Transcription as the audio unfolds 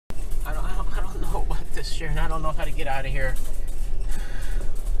cactus here, and I don't know how to get out of here.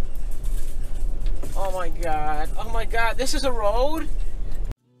 Oh my god. Oh my god. This is a road?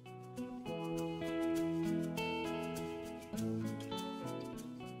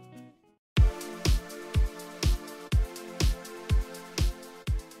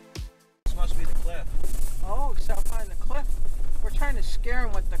 This must be the cliff. Oh, so find the cliff. We're trying to scare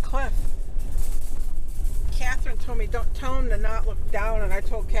him with the cliff. Catherine told me don't tell him to not look down, and I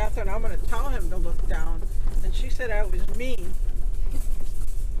told Catherine I'm going to tell him to look down, and she said I was mean.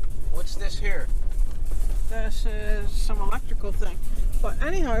 What's this here? This is some electrical thing. But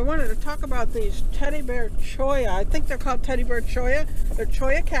anyhow, I wanted to talk about these teddy bear cholla. I think they're called teddy bear cholla. They're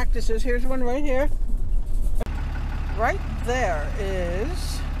cholla cactuses. Here's one right here. Right there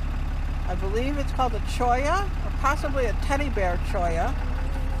is, I believe it's called a cholla, or possibly a teddy bear cholla.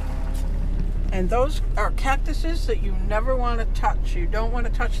 And those are cactuses that you never want to touch. You don't want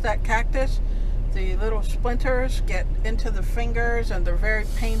to touch that cactus. The little splinters get into the fingers and they're very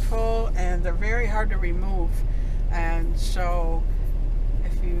painful and they're very hard to remove. And so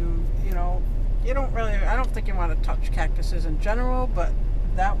if you don't really, I don't think you want to touch cactuses in general, but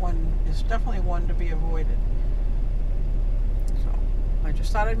that one is definitely one to be avoided. So I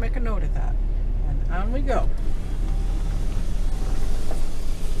just thought I'd make a note of that. And on we go.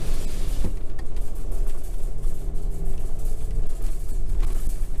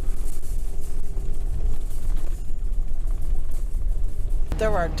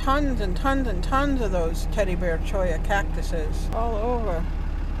 There are tons and tons and tons of those teddy bear cholla cactuses all over.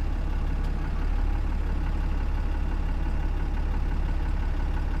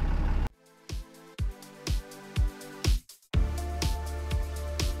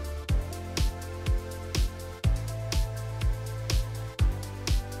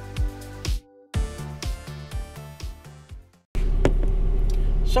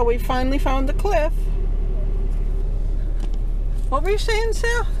 So we finally found the cliff. What were you saying,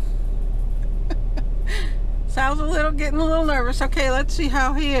 Sal? Sal's getting a little nervous. Okay, let's see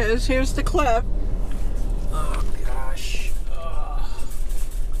how he is. Here's the cliff. Oh gosh. Oh.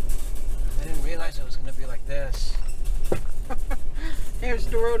 I didn't realize it was going to be like this. Here's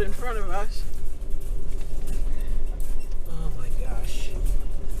the road in front of us. Oh my gosh.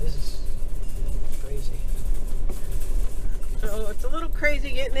 This is crazy. So it's a little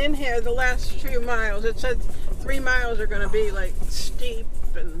crazy getting in here the last few miles. It said 3 miles are going to be like steep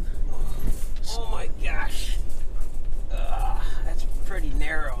and... Oh my gosh. That's pretty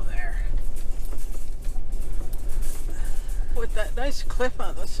narrow there. With that nice cliff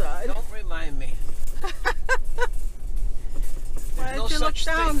on the side. Don't remind me. Why don't you look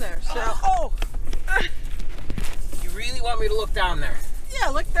down there, Sal? Oh! You really want me to look down there? Yeah,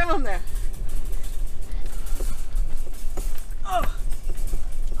 look down there. Oh!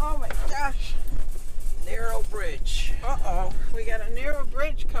 Oh my gosh. Narrow bridge. Uh-oh, we got a narrow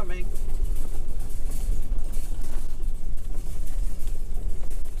bridge coming.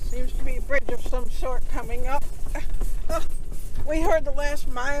 Seems to be a bridge of some sort coming up. We heard the last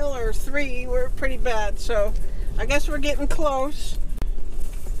mile or 3 were pretty bad, so I guess we're getting close.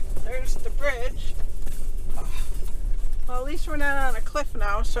 There's the bridge. Well, at least we're not on a cliff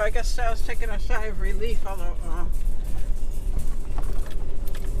now, so I guess Sal's taking a sigh of relief, although... I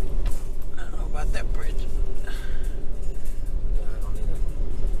don't know about that bridge. Yeah, I don't either.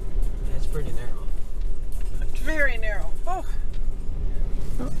 It's pretty narrow. It's very narrow. Oh,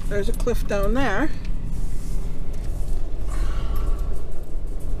 there's a cliff down there.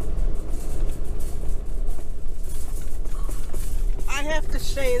 I have to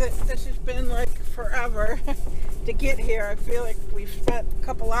say that this has been like forever to get here. I feel like we've spent a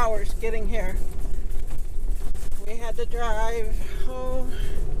couple hours getting here. We had to drive,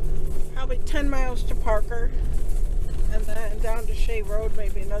 probably 10 miles to Parker, and then down to Shea Road,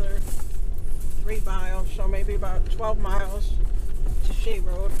 maybe another 3 miles, so maybe about 12 miles to Shea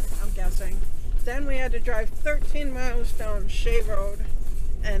Road, I'm guessing. Then we had to drive 13 miles down Shea Road,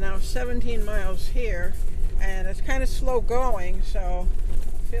 and now 17 miles here, and it's kind of slow going, so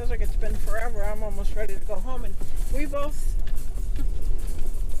it feels like it's been forever. I'm almost ready to go home, and we both,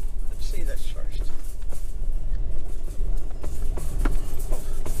 let's see this first.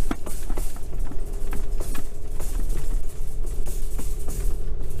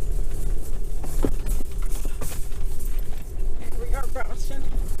 Here we are bouncing.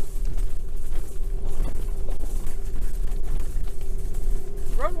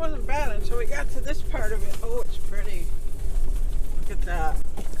 The road wasn't bad until we got to this part of it. Oh, it's pretty. Look at that.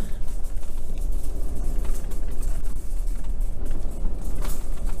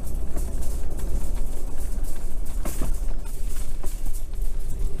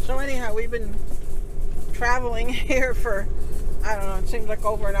 So anyhow, we've been traveling here for, I don't know, it seems like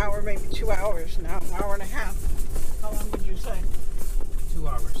over an hour, maybe 2 hours now, an hour and a half. How long would you say? 2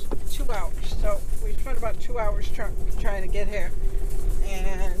 hours. 2 hours. So we spent about 2 hours trying to get here.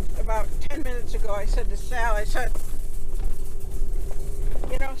 And about 10 minutes ago, I said to Sal, I said,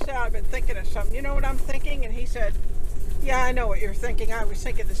 you know, Sal, I've been thinking of something. You know what I'm thinking? And he said, yeah, I know what you're thinking. I was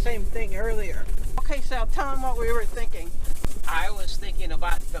thinking the same thing earlier. Okay, Sal, tell him what we were thinking. I was thinking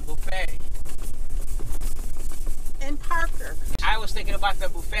about the buffet. In Parker. I was thinking about the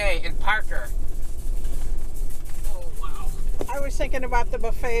buffet in Parker. Oh, wow. I was thinking about the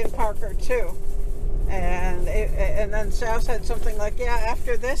buffet in Parker, too. And then Sal said something like, yeah,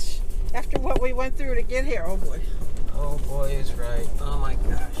 after this, after what we went through to get here, oh boy. Oh boy is right. Oh my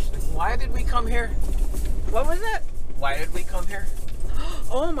gosh. Why did we come here? What was it? Why did we come here?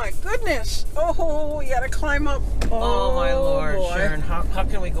 Oh my goodness. Oh, we gotta climb up. Oh my Lord, boy. Sharon. How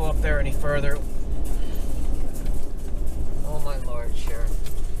can we go up there any further? Oh my Lord, Sharon.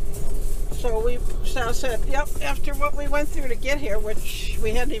 So Sal said, yep, after what we went through to get here, which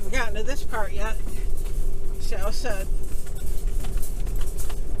we hadn't even gotten to this part yet, Sal said,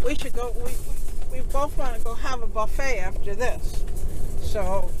 we should go, we both want to go have a buffet after this.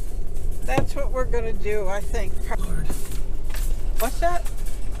 So that's what we're going to do, I think. Lord. What's that?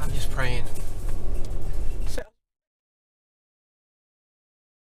 I'm just praying. So,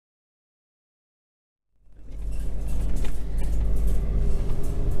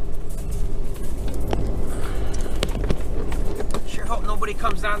 Sure hope nobody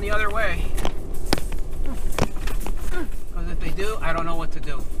comes down the other way. Because if they do, I don't know what to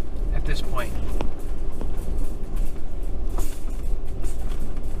do at this point.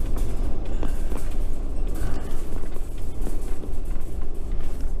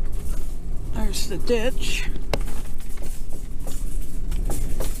 there's the ditch.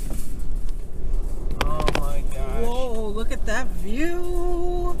 Oh my gosh. Whoa, look at that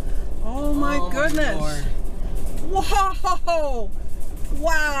view. Oh my goodness. Lord. Whoa!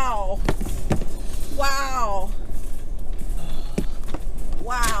 Wow! Wow!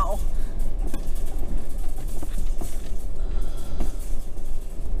 Wow!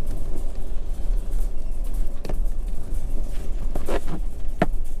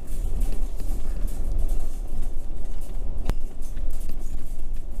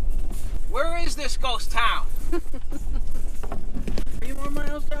 Where is this ghost town? 3 more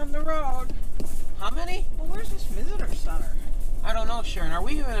miles down the road. How many? Well, where's this visitor center? I don't know, Sharon. Are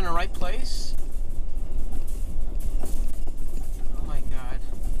we even in the right place? Oh my God.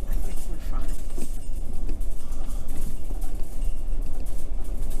 I think we're fine.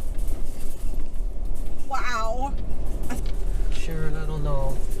 Wow! Sharon, I don't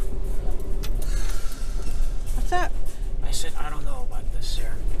know. What's that? I said, I don't know about this,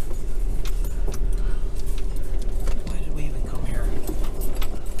 Sharon. Why did we even come here?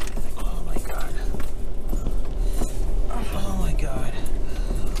 Oh my God. Oh my God.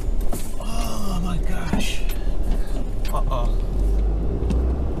 Oh my gosh. Uh-oh.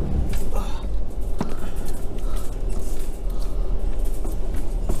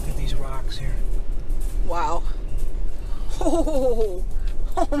 Look at these rocks here. Wow. Oh,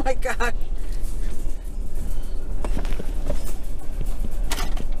 oh my God.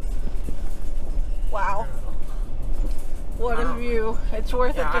 Wow. What a view. It's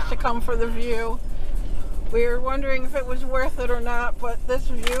worth it just to come for the view. We were wondering if it was worth it or not, but this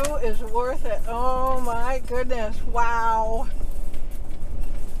view is worth it. Oh my goodness. Wow.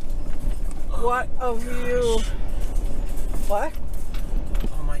 What a view. What?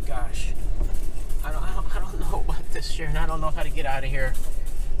 Oh my gosh. I don't know about this, Sharon. I don't know how to get out of here.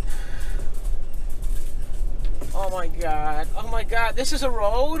 Oh my God. Oh my God. This is a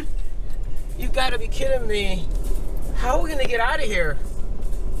road? You gotta be kidding me. How are we gonna get out of here?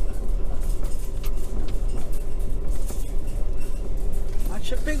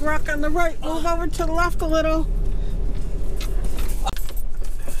 Watch a big rock on the right. Move over to the left a little.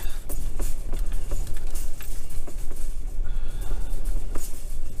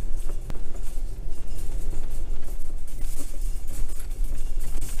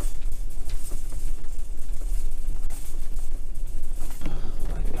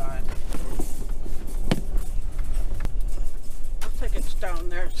 Down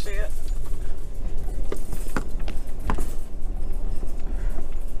there, see it?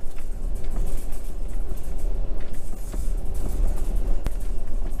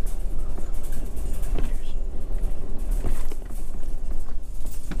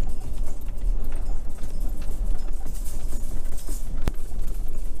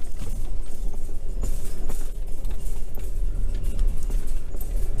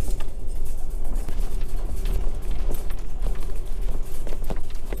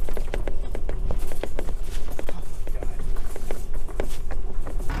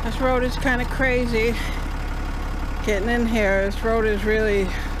 road is kind of crazy. Getting in here, this road is really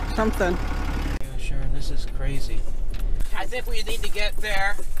something. Yeah, Sharon, this is crazy. I think we need to get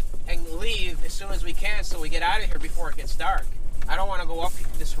there and leave as soon as we can so we get out of here before it gets dark. I don't want to go up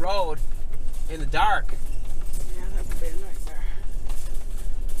this road in the dark. Yeah, that would be a nightmare.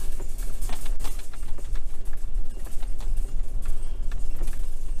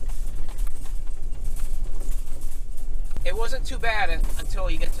 It wasn't too bad until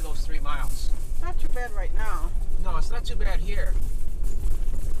you get to those 3 miles. Not too bad right now. No, it's not too bad here.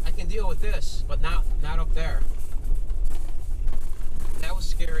 I can deal with this, but not up there. That was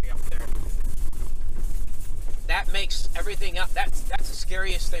scary up there. That makes everything up. That's the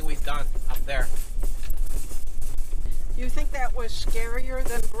scariest thing we've done up there. You think that was scarier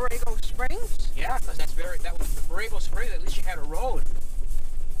than Borrego Springs? Yeah, because that was the Borrego Springs. At least you had a road.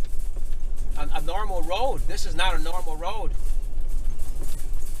 A normal road. This is not a normal road.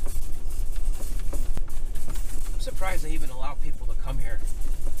 I'm surprised they even allow people to come here.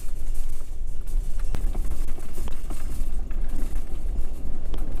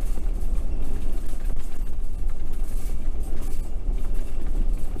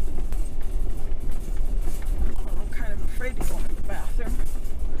 I'm kind of afraid to go in the bathroom.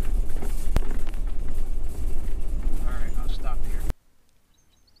 All right, I'll stop here.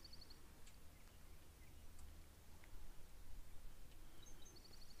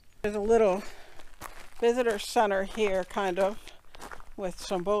 There's a little visitor center here, kind of, with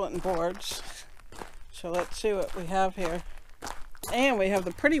some bulletin boards. So let's see what we have here. And we have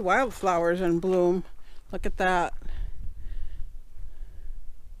the pretty wildflowers in bloom. Look at that.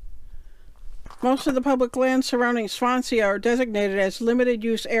 Most of the public lands surrounding Swansea are designated as limited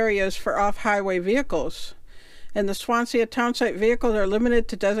use areas for off-highway vehicles. And the Swansea townsite vehicles are limited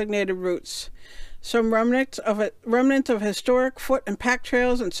to designated routes. Some remnants of historic foot and pack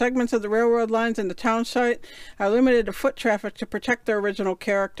trails and segments of the railroad lines in the town site are limited to foot traffic to protect their original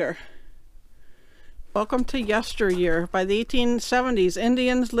character. Welcome to yesteryear. By the 1870s,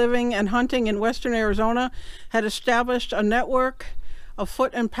 Indians living and hunting in western Arizona had established a network of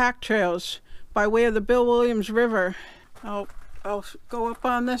foot and pack trails by way of the Bill Williams River. I'll go up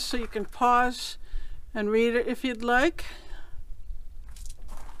on this so you can pause and read it if you'd like.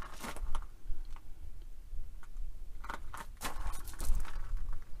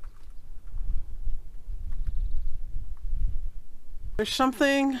 There's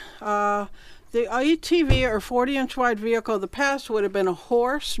something, the ATV or 40-inch wide vehicle of the past would have been a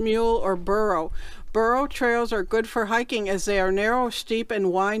horse, mule, or burro. Burro trails are good for hiking as they are narrow, steep,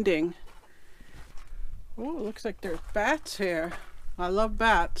 and winding. Oh, it looks like there's bats here. I love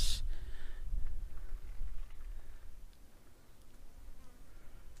bats.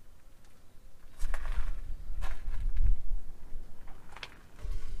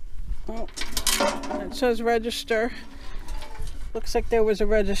 Oh, it says register. Looks like there was a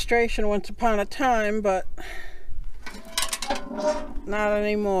registration once upon a time, but not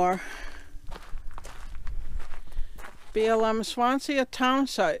anymore. BLM Swansea town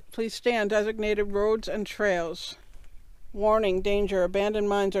site. Please stay on designated roads and trails. Warning, danger, abandoned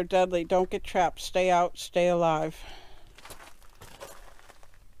mines are deadly. Don't get trapped. Stay out, stay alive.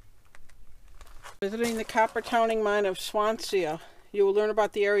 Visiting the copper towning mine of Swansea. You will learn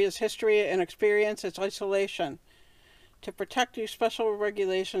about the area's history and experience its isolation. To protect you, special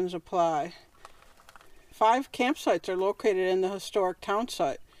regulations apply. 5 campsites are located in the historic town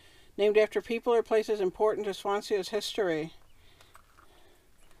site, named after people or places important to Swansea's history.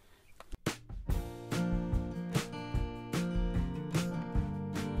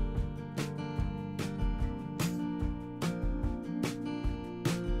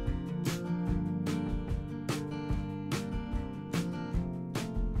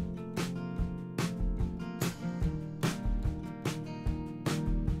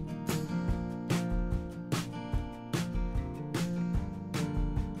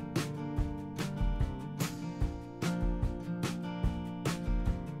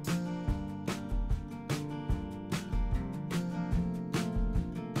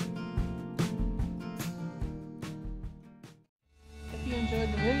 If you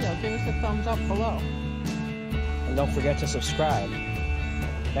enjoyed the video, give us a thumbs up below. And don't forget to subscribe.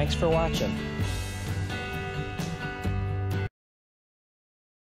 Thanks for watching.